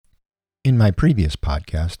In my previous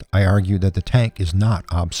podcast, I argued that the tank is not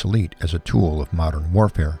obsolete as a tool of modern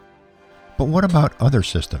warfare. But what about other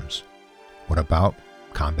systems? What about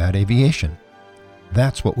combat aviation?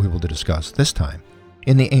 That's what we will discuss this time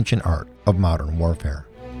in the ancient art of modern warfare.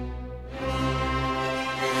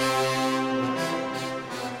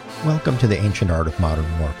 Welcome to the ancient art of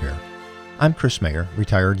modern warfare. I'm Chris Mayer,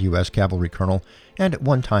 retired U.S. Cavalry Colonel, and at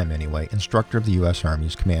one time anyway, instructor of the U.S.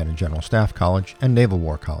 Army's Command and General Staff College and Naval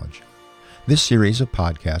War College. This series of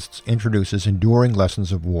podcasts introduces enduring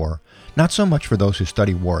lessons of war, not so much for those who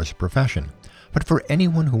study war as a profession, but for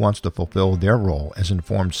anyone who wants to fulfill their role as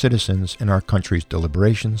informed citizens in our country's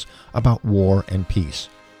deliberations about war and peace,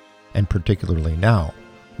 and particularly now,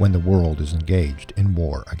 when the world is engaged in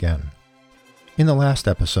war again. In the last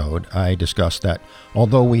episode, I discussed that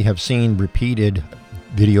although we have seen repeated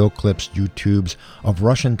video clips, YouTubes, of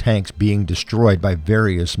Russian tanks being destroyed by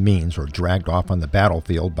various means or dragged off on the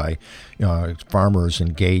battlefield by farmers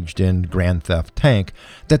engaged in grand theft tank,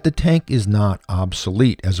 that the tank is not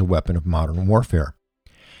obsolete as a weapon of modern warfare.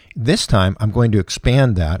 This time, I'm going to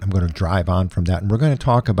expand that. I'm going to drive on from that, and we're going to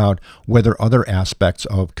talk about whether other aspects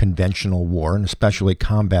of conventional war, and especially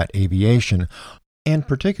combat aviation, and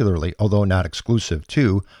particularly, although not exclusive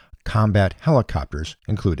to, combat helicopters,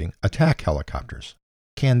 including attack helicopters.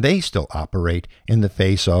 Can they still operate in the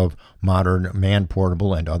face of modern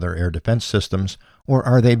man-portable and other air defense systems, or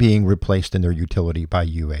are they being replaced in their utility by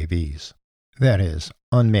UAVs? That is,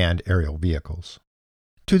 unmanned aerial vehicles.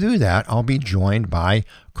 To do that, I'll be joined by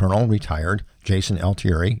Colonel Retired Jason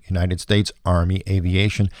Altieri, United States Army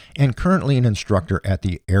Aviation, and currently an instructor at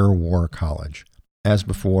the Air War College. As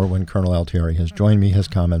before, when Colonel Altieri has joined me, his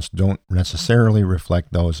comments don't necessarily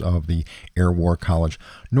reflect those of the Air War College,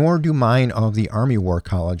 nor do mine of the Army War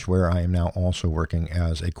College, where I am now also working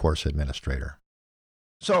as a course administrator.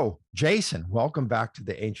 So, Jason, welcome back to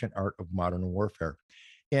the ancient art of modern warfare.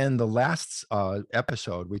 In the last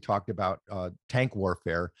episode, we talked about tank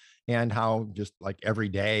warfare and how just like every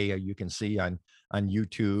day you can see on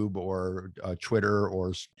YouTube or Twitter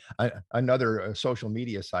or another social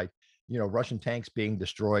media site, Russian tanks being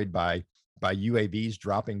destroyed by UAVs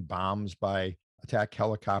dropping bombs, by attack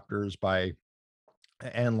helicopters, by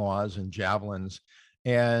ANLAWs and javelins.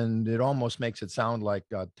 And it almost makes it sound like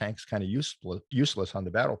tanks kind of useless on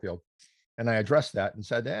the battlefield. And I addressed that and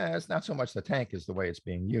said, it's not so much the tank as the way it's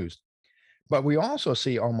being used. But we also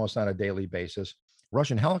see almost on a daily basis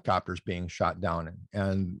Russian helicopters being shot down.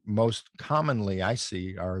 And most commonly I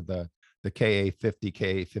see are the Ka-50,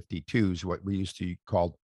 Ka-52s, what we used to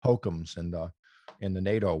call hookums in the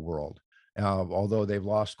NATO world, although they've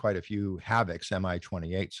lost quite a few Havocs,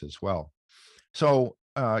 Mi-28s as well. So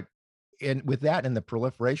with that and the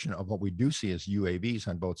proliferation of what we do see as UAVs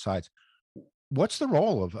on both sides, what's the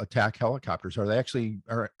role of attack helicopters? Are they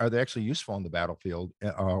actually useful on the battlefield,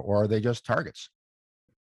 or are they just targets?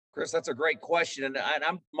 Chris, that's a great question.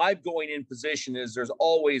 And my going in position is there's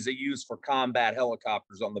always a use for combat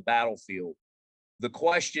helicopters on the battlefield. The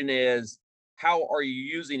question is, how are you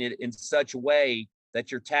using it in such a way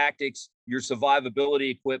that your tactics, your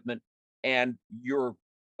survivability equipment, and your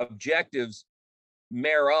objectives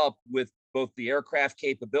marry up with both the aircraft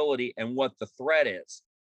capability and what the threat is?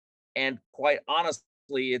 And quite honestly,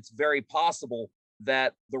 it's very possible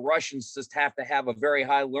that the Russians just have to have a very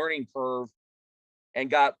high learning curve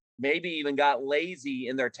and maybe even got lazy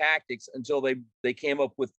in their tactics until they came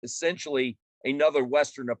up with essentially another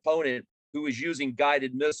Western opponent who is using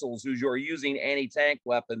guided missiles, who are using anti-tank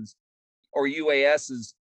weapons or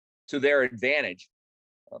UASs to their advantage.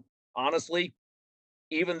 Honestly,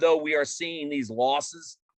 even though we are seeing these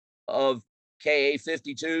losses of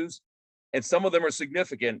Ka-52s, and some of them are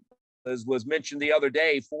significant, as was mentioned the other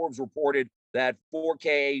day, Forbes reported that 4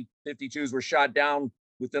 Ka-52s were shot down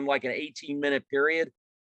within like an 18-minute period.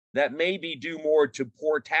 That may be due more to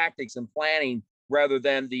poor tactics and planning rather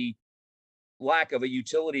than the lack of a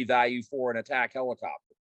utility value for an attack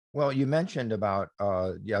helicopter. Well, you mentioned about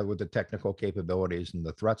with the technical capabilities and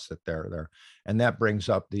the threats that they're there, and that brings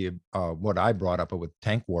up the what I brought up with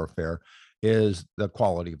tank warfare is the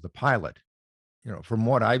quality of the pilot. From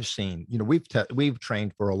what I've seen, we've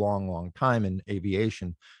trained for a long time in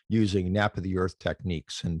aviation using nap of the earth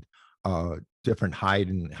techniques and different hide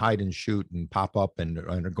and shoot and pop up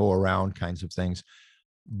and go around kinds of things.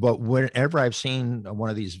 But whenever I've seen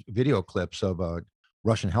one of these video clips of a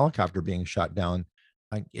Russian helicopter being shot down,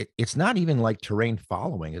 it's not even like terrain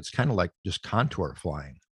following. It's kind of like just contour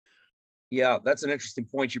flying. Yeah, that's an interesting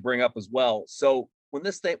point you bring up as well. So when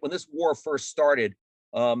this war first started,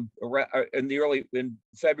 in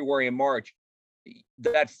February and March,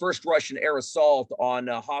 that first Russian air assault on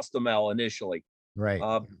Hostomel initially, Right.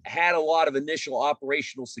 Had a lot of initial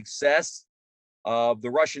operational success.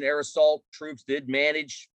 The Russian air assault troops did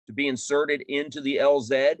manage to be inserted into the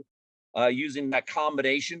LZ using that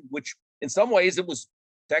combination, which in some ways it was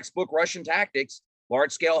textbook Russian tactics,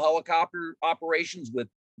 large scale helicopter operations with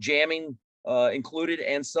jamming included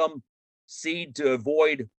and some seed to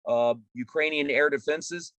avoid Ukrainian air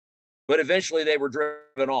defenses. But eventually they were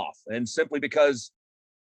driven off. And simply because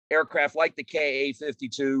aircraft like the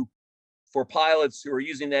Ka-52, for pilots who are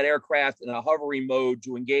using that aircraft in a hovering mode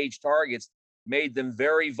to engage targets, made them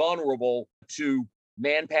very vulnerable to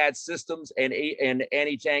man-pad systems and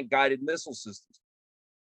anti-tank guided missile systems.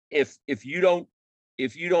 If you don't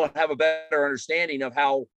have a better understanding of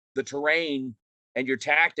how the terrain and your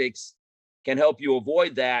tactics can help you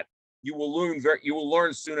avoid that, you will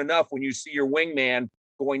learn soon enough when you see your wingman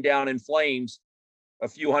going down in flames a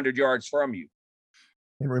few hundred yards from you.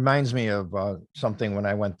 It reminds me of something when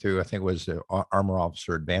I went through, I think it was the Armor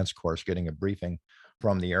Officer Advanced Course, getting a briefing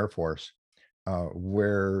from the Air Force,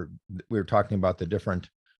 where we were talking about the different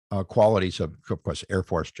qualities of course, Air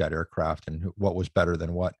Force jet aircraft and what was better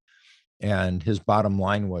than what. And his bottom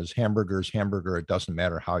line was hamburger, it doesn't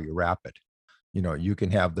matter how you wrap it. You know, you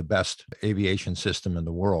can have the best aviation system in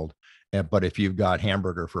the world, but if you've got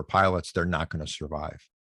hamburger for pilots, they're not going to survive.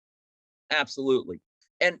 Absolutely.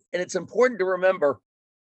 And it's important to remember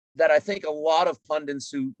that I think a lot of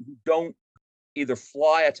pundits who don't either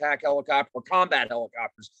fly attack helicopter or combat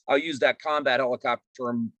helicopters, I'll use that combat helicopter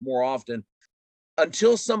term more often,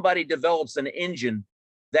 until somebody develops an engine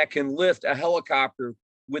that can lift a helicopter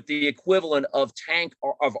with the equivalent of tank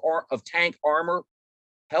armor,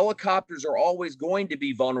 helicopters are always going to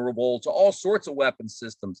be vulnerable to all sorts of weapon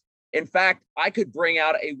systems. In fact, I could bring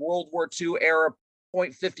out a World War II era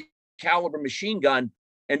 .50 caliber machine gun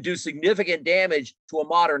and do significant damage to a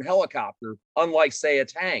modern helicopter, unlike, say, a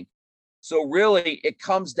tank. So really, it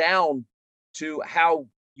comes down to how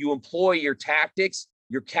you employ your tactics,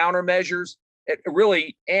 your countermeasures,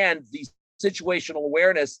 and the situational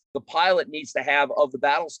awareness the pilot needs to have of the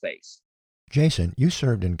battle space. Jason, you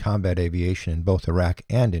served in combat aviation in both Iraq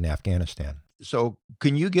and in Afghanistan. So,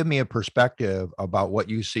 can you give me a perspective about what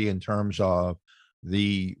you see in terms of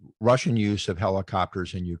the Russian use of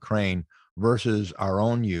helicopters in Ukraine versus our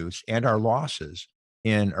own use and our losses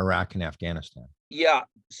in Iraq and Afghanistan? Yeah,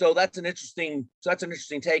 so that's an interesting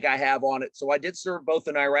take I have on it. So I did serve both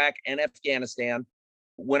in Iraq and Afghanistan.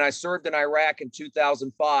 When I served in Iraq in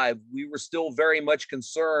 2005, we were still very much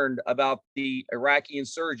concerned about the Iraqi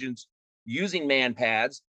insurgents using man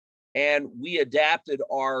pads, and we adapted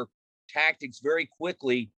our tactics very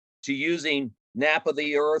quickly to using nap of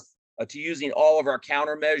the earth, to using all of our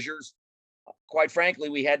countermeasures. Quite frankly,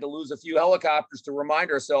 we had to lose a few helicopters to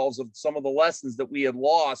remind ourselves of some of the lessons that we had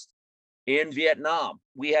lost in Vietnam.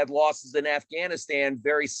 We had losses in Afghanistan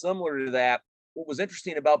very similar to that. What was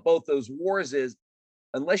interesting about both those wars is,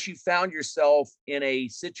 unless you found yourself in a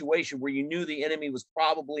situation where you knew the enemy was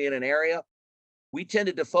probably in an area, we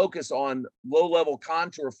tended to focus on low-level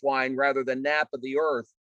contour flying rather than nap of the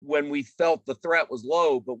earth when we felt the threat was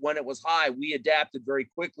low. But when it was high, we adapted very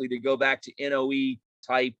quickly to go back to NOE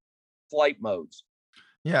type flight modes.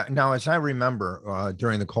 Yeah. Now, as I remember,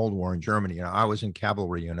 during the Cold War in Germany, you know, I was in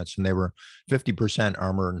cavalry units, and they were 50%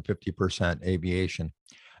 armor and 50% aviation.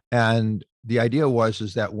 And the idea was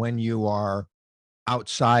is that when you are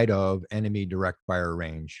outside of enemy direct fire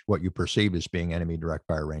range, what you perceive as being enemy direct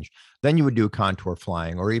fire range, then you would do contour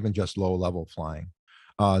flying or even just low level flying.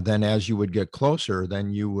 Then as you would get closer,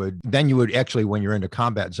 then you would actually, when you're in a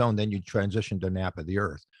combat zone, then you transition to nap of the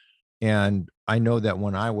earth. And I know that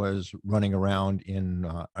when I was running around in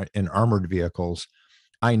armored vehicles,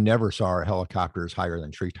 I never saw our helicopters higher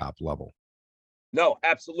than treetop level. No,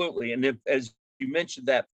 absolutely. And as you mentioned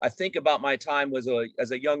that, I think about my time as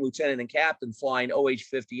a young lieutenant and captain flying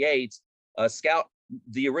OH-58s, scout,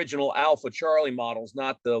 the original Alpha Charlie models,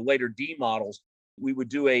 not the later D models. We would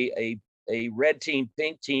do a red team,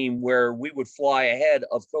 pink team, where we would fly ahead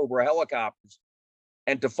of Cobra helicopters.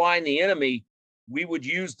 And to find the enemy, we would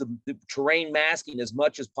use the terrain masking as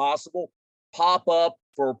much as possible, pop up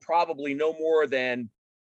for probably no more than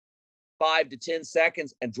 5 to 10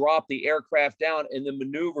 seconds and drop the aircraft down and then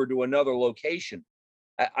maneuver to another location.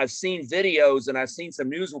 I've seen videos and I've seen some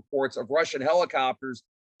news reports of Russian helicopters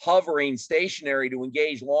hovering stationary to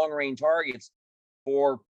engage long range targets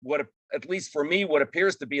for what, at least for me, what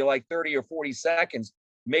appears to be like 30 or 40 seconds,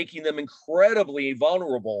 making them incredibly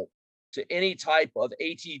vulnerable to any type of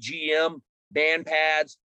ATGM, band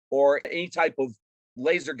pads, or any type of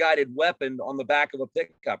laser guided weapon on the back of a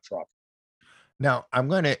pickup truck. Now, I'm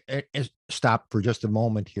going to stop for just a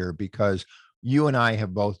moment here because you and I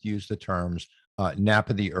have both used the terms nap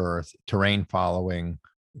of the earth, terrain following,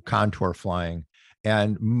 contour flying.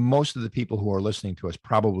 And most of the people who are listening to us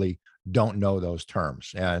probably don't know those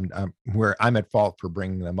terms. And where I'm at fault for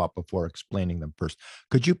bringing them up before explaining them first.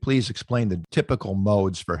 Could you please explain the typical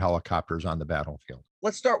modes for helicopters on the battlefield?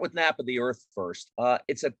 Let's start with nap of the earth first.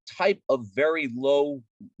 It's a type of very low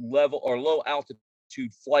level or low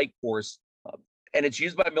altitude flight course, and it's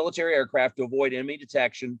used by military aircraft to avoid enemy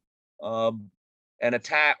detection, and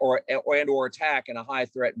attack or attack in a high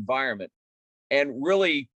threat environment. And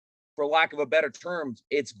really, for lack of a better term,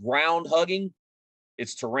 it's ground hugging,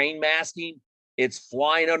 it's terrain masking, it's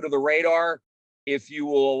flying under the radar. If you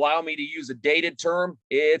will allow me to use a dated term,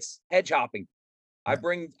 it's hedge hopping. I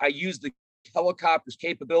use the helicopter's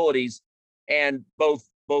capabilities and both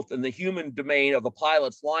in the human domain of the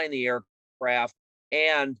pilot flying the aircraft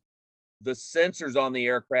and the sensors on the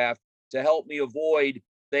aircraft to help me avoid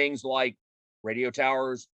things like radio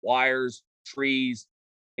towers, wires, trees,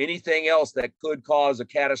 anything else that could cause a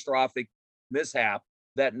catastrophic mishap.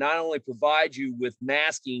 That not only provides you with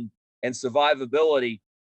masking and survivability,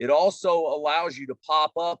 it also allows you to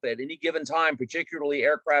pop up at any given time, particularly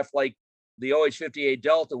aircraft like the OH-58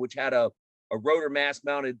 Delta, which had a rotor mass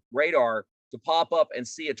mounted radar, to pop up and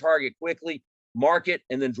see a target quickly, mark it,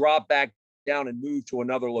 and then drop back down and move to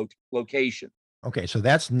another location. Okay, so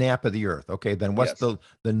that's nap of the earth. Okay, then what's Yes.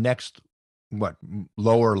 the next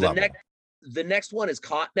lower The level? next one is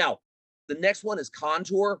the next one is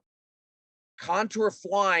contour. Contour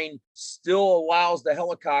flying still allows the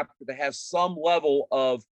helicopter to have some level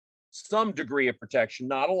of some degree of protection,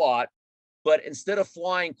 not a lot, but instead of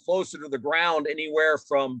flying closer to the ground, anywhere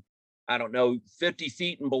from, I don't know, 50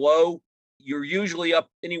 feet and below, you're usually up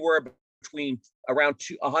anywhere between around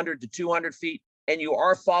 100 to 200 feet, and you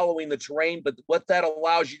are following the terrain. But what that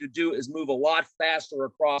allows you to do is move a lot faster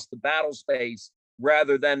across the battle space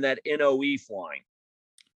rather than that NOE flying.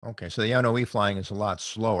 Okay, so the NOE flying is a lot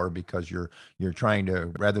slower because you're trying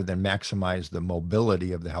to, rather than maximize the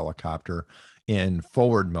mobility of the helicopter in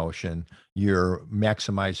forward motion, you're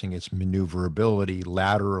maximizing its maneuverability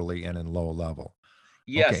laterally and in low level.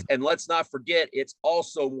 Okay, Yes, and let's not forget, it's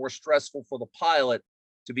also more stressful for the pilot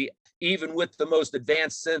to be, even with the most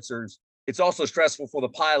advanced sensors, it's also stressful for the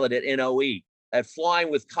pilot at NOE. At flying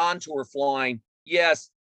with contour flying, yes,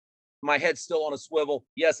 my head's still on a swivel.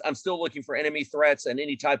 Yes, I'm still looking for enemy threats and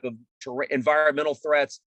any type of environmental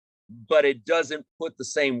threats, but it doesn't put the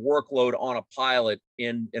same workload on a pilot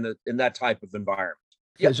in that type of environment.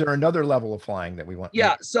 is there another level of flying that we want?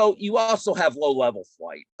 Yeah, so you also have low level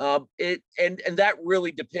flight. It and that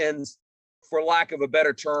really depends, for lack of a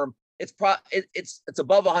better term. It's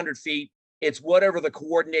above 100 feet. It's whatever the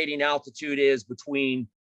coordinating altitude is between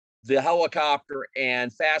the helicopter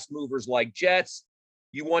and fast movers like jets.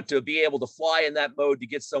 You want to be able to fly in that mode to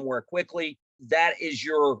get somewhere quickly. That is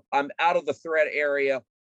I'm out of the threat area,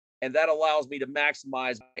 and that allows me to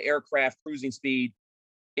maximize aircraft cruising speed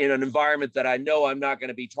in an environment that I know I'm not going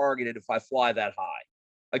to be targeted if I fly that high.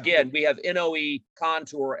 Again, we have NOE,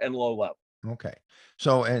 contour, and low level. Okay.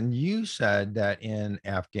 So, and you said that in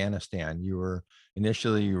Afghanistan, you were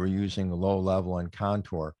using low level and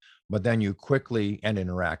contour, but then you quickly, and in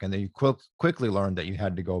Iraq, and then you quickly learned that you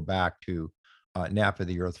had to go back to nap of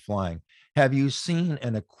the earth flying. Have you seen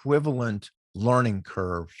an equivalent learning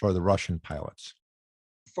curve for the Russian pilots?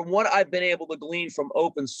 From what I've been able to glean from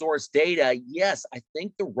open source data, yes, I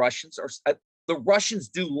think the Russians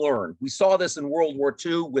do learn. We saw this in World War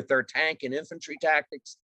II with their tank and infantry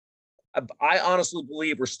tactics. I honestly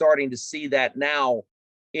believe we're starting to see that now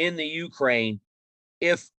in the Ukraine.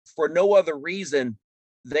 If for no other reason,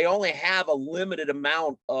 they only have a limited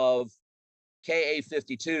amount of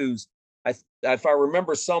Ka-52s. If I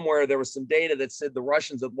remember somewhere, there was some data that said the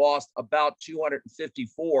Russians had lost about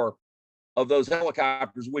 254 of those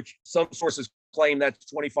helicopters, which some sources claim that's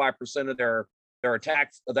 25% of their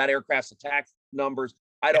attacks, of that aircraft's attack numbers.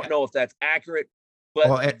 I don't know if that's accurate, but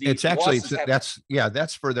Well, the losses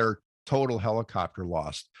that's for their total helicopter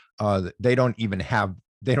loss. They don't even have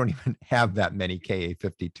that many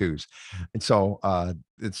Ka-52s, and so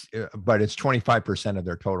but it's 25% of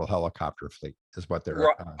their total helicopter fleet is what they're.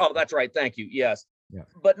 Oh, that's right. Thank you. Yes, Yeah.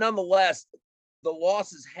 but nonetheless, the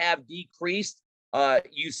losses have decreased.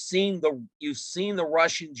 You've seen the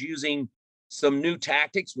Russians using some new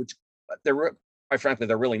tactics, which quite frankly,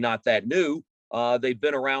 they're really not that new. They've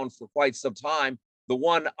been around for quite some time. The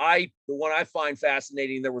one I find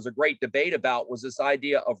fascinating, there was a great debate about, was this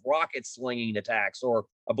idea of rocket slinging attacks, or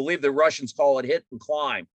I believe the Russians call it hit and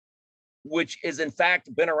climb, which is in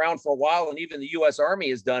fact been around for a while, and even the U.S. Army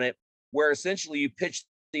has done it, where essentially you pitch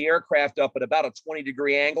the aircraft up at about a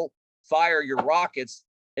 20-degree angle, fire your rockets,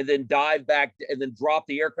 and then dive back and then drop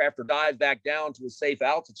the aircraft or dive back down to a safe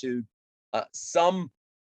altitude. Some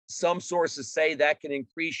sources say that can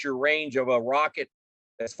increase your range of a rocket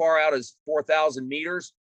as far out as 4,000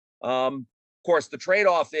 meters. Of course, the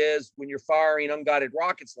trade-off is when you're firing unguided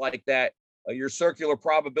rockets like that, your circular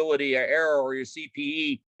probability of error or your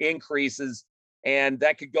CPE increases, and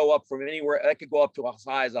that could go up from anywhere. That could go up to as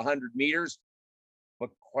high as 100 meters. But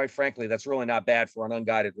quite frankly, that's really not bad for an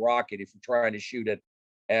unguided rocket if you're trying to shoot it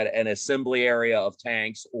at an assembly area of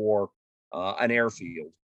tanks or an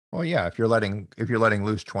airfield. Well, yeah, if you're letting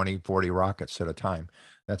loose 20, 40 rockets at a time,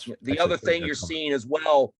 that's The actually other pretty thing good you're cover. seeing as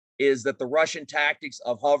well is that the Russian tactics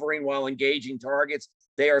of hovering while engaging targets,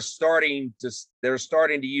 they're starting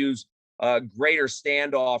to use greater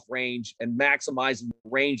standoff range and maximizing the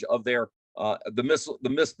range of their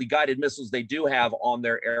the guided missiles they do have on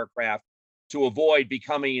their aircraft to avoid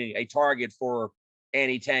becoming a target for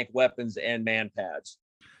anti-tank weapons and manpads.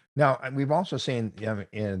 Now, we've also seen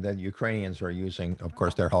that Ukrainians are using, of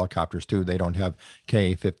course, their helicopters too. They don't have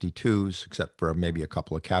Ka-52s, except for maybe a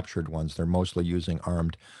couple of captured ones. They're mostly using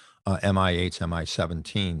armed Mi-8s,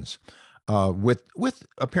 Mi-17s, with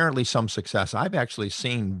apparently some success. I've actually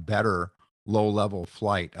seen better low-level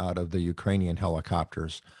flight out of the Ukrainian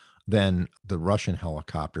helicopters than the Russian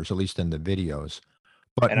helicopters, at least in the videos.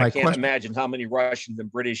 But And I my can't question. imagine how many Russians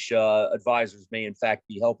and British advisors may in fact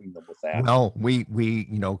be helping them with that. Well,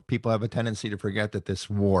 people have a tendency to forget that this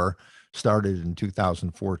war started in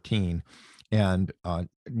 2014, and the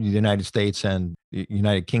United States and the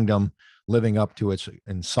United Kingdom, living up to its,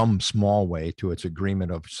 in some small way, to its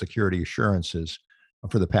agreement of security assurances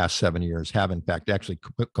for the past 7 years, have in fact actually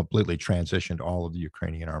completely transitioned all of the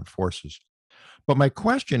Ukrainian armed forces. But my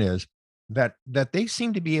question is that they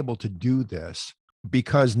seem to be able to do this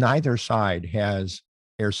because neither side has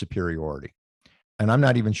air superiority. And I'm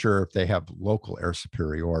not even sure if they have local air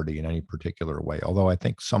superiority in any particular way, although I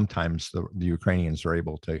think sometimes the Ukrainians are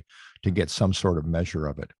able to get some sort of measure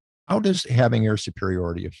of it. How does having air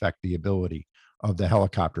superiority affect the ability of the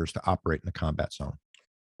helicopters to operate in the combat zone?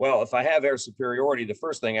 Well, if I have air superiority, the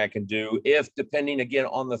first thing I can do, if depending again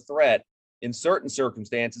on the threat, in certain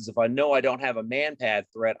circumstances, if I know I don't have a manpad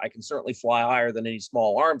threat, I can certainly fly higher than any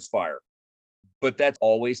small arms fire. But that's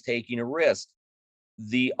always taking a risk.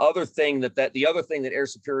 The other thing that air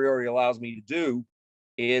superiority allows me to do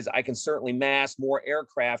is I can certainly mass more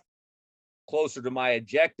aircraft closer to my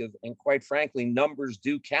objective, and quite frankly, numbers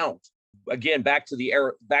do count. Again, back to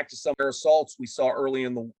some air assaults we saw early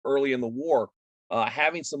in the war.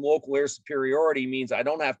 Having some local air superiority means I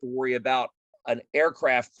don't have to worry about an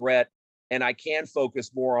aircraft threat, and I can focus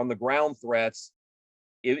more on the ground threats,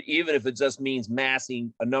 even if it just means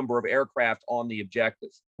massing a number of aircraft on the objective.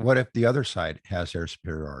 What if the other side has air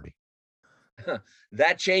superiority?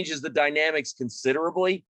 That changes the dynamics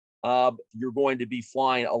considerably. You're going to be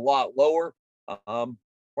flying a lot lower.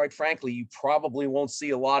 Quite frankly, you probably won't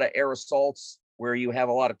see a lot of air assaults where you have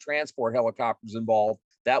a lot of transport helicopters involved.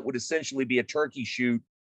 That would essentially be a turkey shoot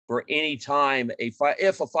for any time if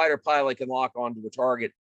a fighter pilot can lock onto a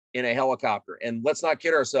target in a helicopter. And let's not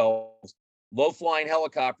kid ourselves. Low flying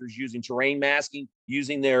helicopters using terrain masking,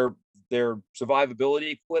 using their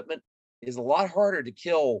survivability equipment is a lot harder to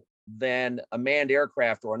kill than a manned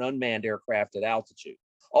aircraft or an unmanned aircraft at altitude.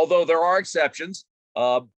 Although there are exceptions.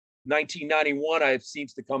 1991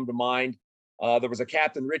 seems to come to mind. There was a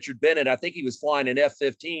Captain Richard Bennett. I think he was flying an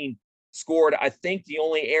F-15, scored, I think, the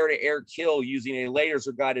only air-to-air kill using a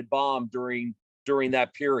laser-guided bomb during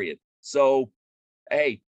that period. So,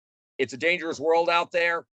 hey, it's a dangerous world out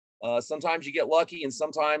there. Sometimes you get lucky, and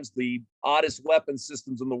sometimes the oddest weapon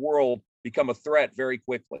systems in the world become a threat very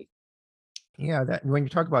quickly. Yeah, that when you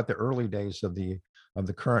talk about the early days of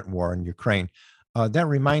the current war in Ukraine, that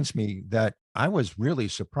reminds me that I was really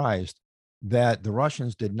surprised that the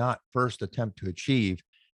Russians did not first attempt to achieve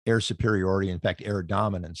air superiority, in fact, air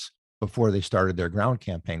dominance, before they started their ground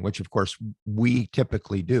campaign, which of course we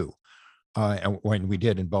typically do, and when we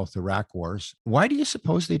did in both Iraq wars. Why do you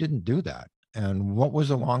suppose they didn't do that? And what was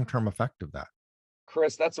the long-term effect of that?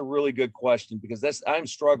 Chris, that's a really good question because I'm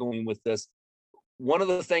struggling with this. One of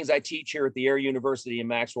the things I teach here at the Air University in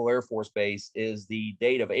Maxwell Air Force Base is the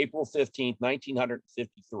date of April 15th,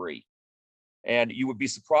 1953. And you would be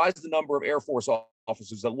surprised the number of Air Force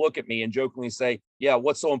officers that look at me and jokingly say, yeah,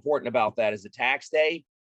 what's so important about that? Is it tax day?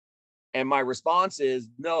 And my response is,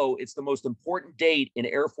 no, it's the most important date in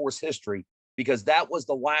Air Force history because that was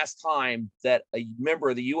the last time that a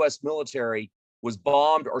member of the U.S. military was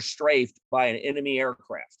bombed or strafed by an enemy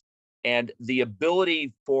aircraft. And the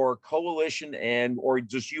ability for coalition or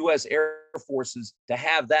just U.S. Air Forces to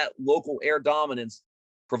have that local air dominance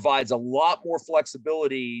provides a lot more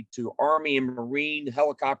flexibility to Army and Marine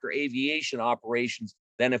helicopter aviation operations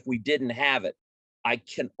than if we didn't have it. I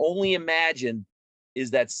can only imagine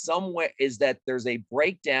is that there's a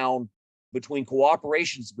breakdown between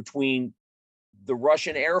cooperations between the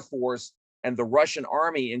Russian Air Force and the Russian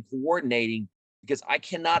Army in coordinating, because I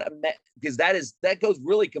cannot imagine, because that goes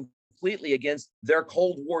really completely against their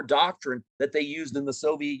Cold War doctrine that they used in the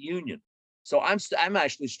Soviet Union. So I'm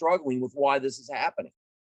actually struggling with why this is happening.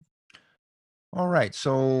 All right.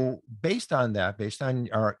 So based on that, based on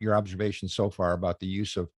your observations so far about the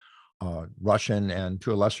use of Russian and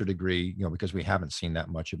to a lesser degree, because we haven't seen that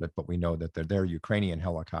much of it, but we know that they're Ukrainian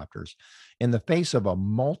helicopters in the face of a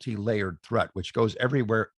multi-layered threat, which goes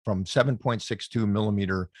everywhere from 7.62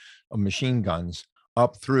 millimeter machine guns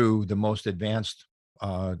up through the most advanced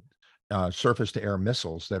surface to air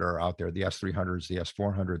missiles that are out there, the S-300s, the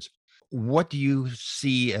S-400s. What do you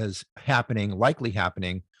see as likely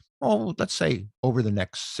happening? Oh, let's say over the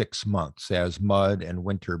next 6 months as mud and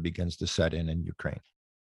winter begins to set in Ukraine.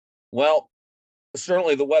 Well,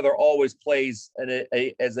 certainly the weather always plays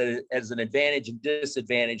as an advantage and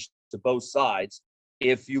disadvantage to both sides.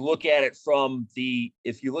 If you look at it from the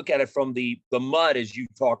mud, as you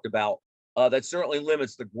talked about, that certainly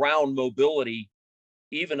limits the ground mobility,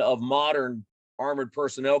 even of modern armored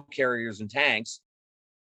personnel carriers and tanks.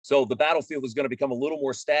 So the battlefield is going to become a little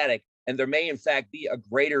more static, and there may in fact be a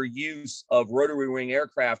greater use of rotary wing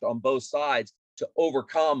aircraft on both sides to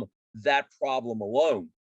overcome that problem alone.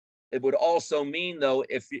 It would also mean, though,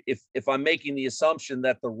 if I'm making the assumption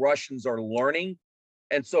that the Russians are learning,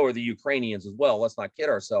 and so are the Ukrainians as well, let's not kid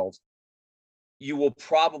ourselves, you will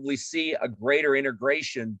probably see a greater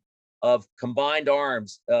integration of combined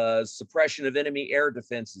arms, suppression of enemy air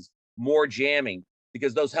defenses, more jamming,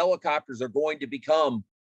 because those helicopters are going to become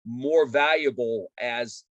more valuable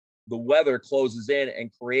as the weather closes in and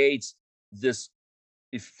creates this,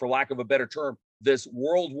 if for lack of a better term, this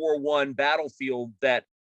World War I battlefield that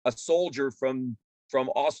a soldier from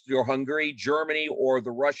Austria-Hungary, Germany, or the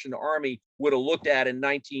Russian army would have looked at in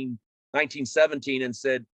 1917 and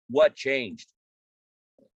said, what changed?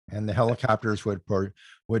 And the helicopters would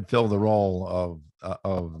fill the role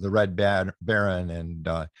of the Red Baron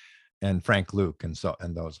and Frank Luke and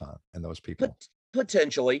those people.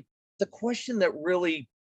 Potentially. The question that really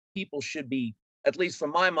people should be, at least from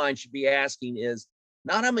my mind, should be asking is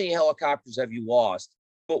not how many helicopters have you lost,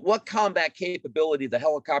 but what combat capability the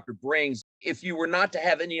helicopter brings if you were not to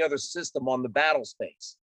have any other system on the battle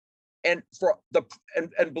space. And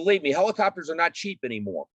believe me, helicopters are not cheap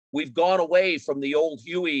anymore. We've gone away from the old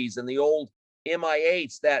Hueys and the old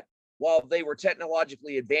Mi-8s that, while they were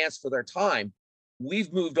technologically advanced for their time,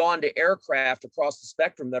 we've moved on to aircraft across the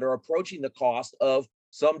spectrum that are approaching the cost of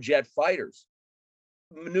some jet fighters.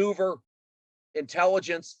 Maneuver,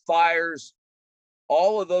 intelligence, fires,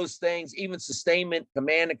 all of those things, even sustainment,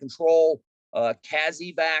 command and control,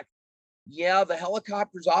 CAS-evac. Yeah, the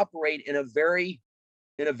helicopters operate in a very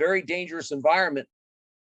dangerous environment,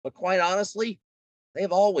 but quite honestly,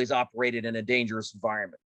 they've always operated in a dangerous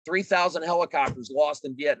environment. 3,000 helicopters lost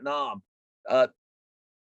in Vietnam,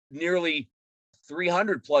 nearly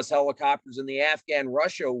 300 plus helicopters in the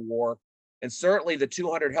Afghan-Russia war, and certainly the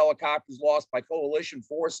 200 helicopters lost by coalition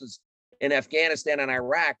forces in Afghanistan and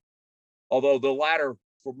Iraq, although the latter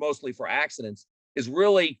mostly for accidents, is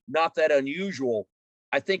really not that unusual.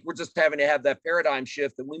 I think we're just having to have that paradigm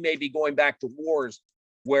shift, and we may be going back to wars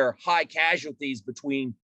where high casualties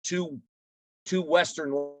between two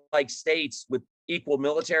Western-like states with equal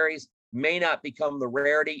militaries may not become the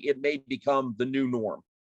rarity. It may become the new norm.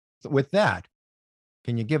 With that,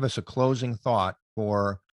 can you give us a closing thought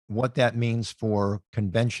for what that means for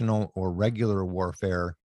conventional or regular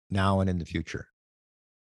warfare now and in the future?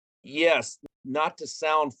 Yes, not to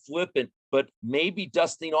sound flippant, but maybe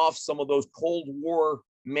dusting off some of those Cold War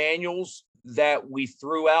manuals that we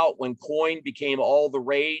threw out when coin became all the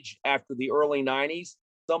rage after the early 90s.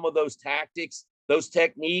 Some of those tactics, those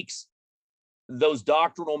techniques, those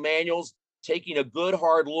doctrinal manuals, taking a good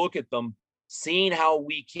hard look at them, seeing how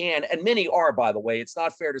we can, and many are, by the way, it's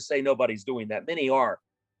not fair to say nobody's doing that, many are,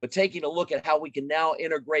 but taking a look at how we can now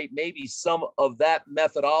integrate maybe some of that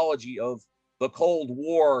methodology of the Cold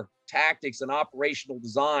War tactics and operational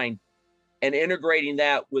design and integrating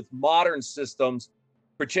that with modern systems,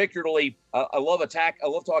 particularly, I love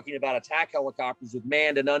talking about attack helicopters with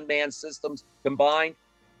manned and unmanned systems combined.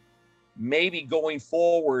 Maybe going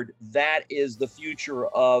forward, that is the future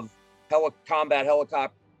of combat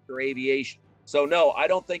helicopter aviation. So no, I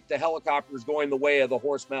don't think the helicopter is going the way of the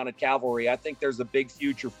horse-mounted cavalry. I think there's a big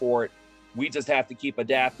future for it. We just have to keep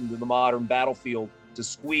adapting to the modern battlefield to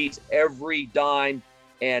squeeze every dime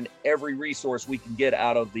and every resource we can get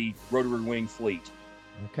out of the rotary wing fleet.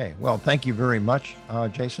 Okay, well, thank you very much,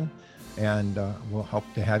 Jason, and we'll hope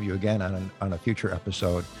to have you again on a future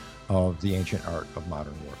episode of The Ancient Art of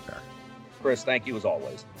Modern Warfare. Chris, thank you as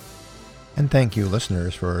always. And thank you,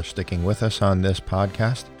 listeners, for sticking with us on this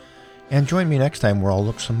podcast. And join me next time where I'll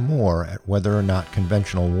look some more at whether or not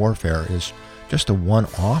conventional warfare is just a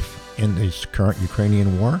one-off in this current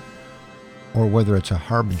Ukrainian war, or whether it's a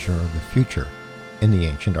harbinger of the future in the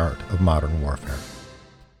ancient art of modern warfare.